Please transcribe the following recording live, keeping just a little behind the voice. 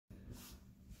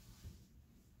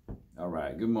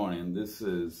right, good morning. This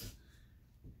is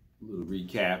a little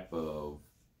recap of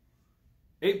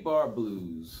 8-bar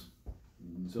blues.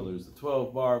 So there's the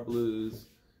 12-bar blues,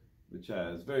 which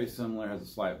has very similar, has a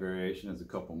slight variation, has a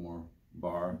couple more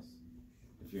bars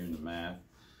if you're into math.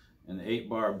 And the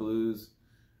 8-bar blues,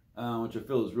 which I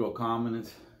feel is real common,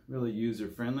 it's really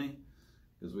user-friendly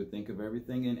because we think of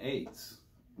everything in eights.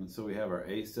 And so we have our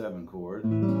A7 chord,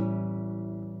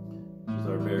 which is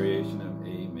our variation of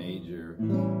A major,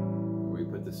 where we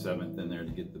put the 7th in there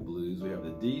to get the blues. We have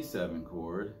the D7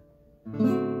 chord,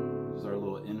 which is our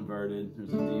little inverted.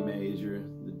 There's a D major,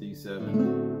 the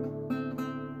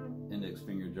D7. Index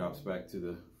finger drops back to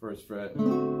the 1st fret. Of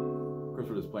course,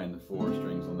 we're just playing the 4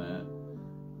 strings on that.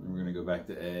 And we're going to go back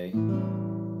to A.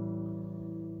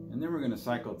 And then we're going to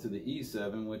cycle to the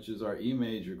E7, which is our E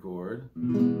major chord.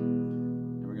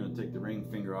 And we're going to take the ring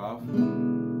finger off.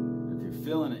 If you're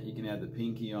feeling it, you can add the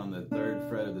pinky on the 3rd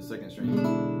fret of the 2nd string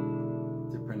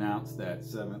to pronounce that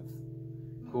 7th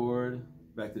chord.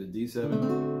 Back to the D7.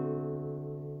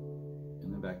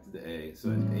 And then back to the A. So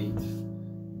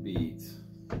 8 beats.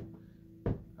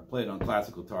 I played on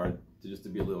classical guitar just to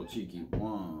be a little cheeky.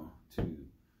 1, 2,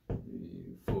 3,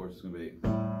 4. So it's going to be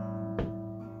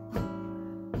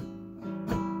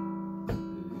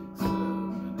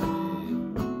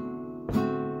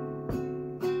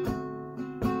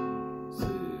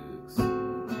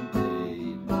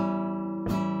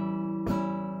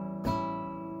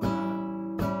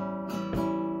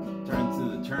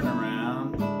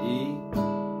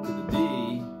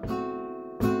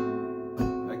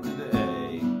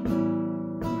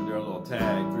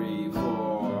 3,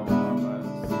 4, 5,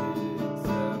 6,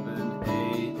 7, 8,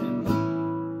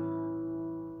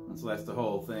 and so that's the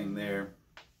whole thing there.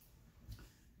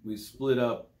 We split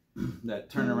up that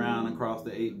turnaround across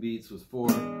the 8 beats with 4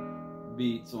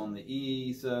 beats on the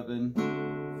E7,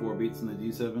 4 beats on the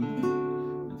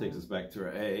D7. It takes us back to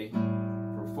our A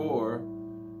for 4,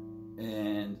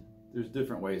 and there's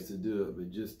different ways to do it, but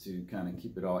just to kind of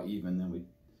keep it all even, then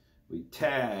we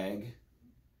tag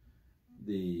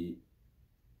the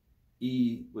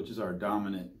E, which is our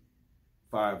dominant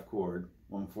 5 chord,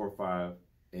 1, 4, 5,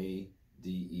 A, D,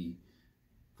 E,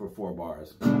 for 4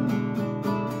 bars.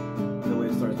 The way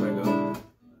it starts back up.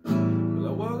 Well,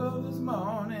 I woke up this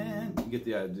morning. You get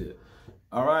the idea.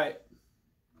 All right.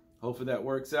 Hopefully that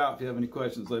works out. If you have any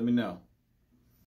questions, let me know.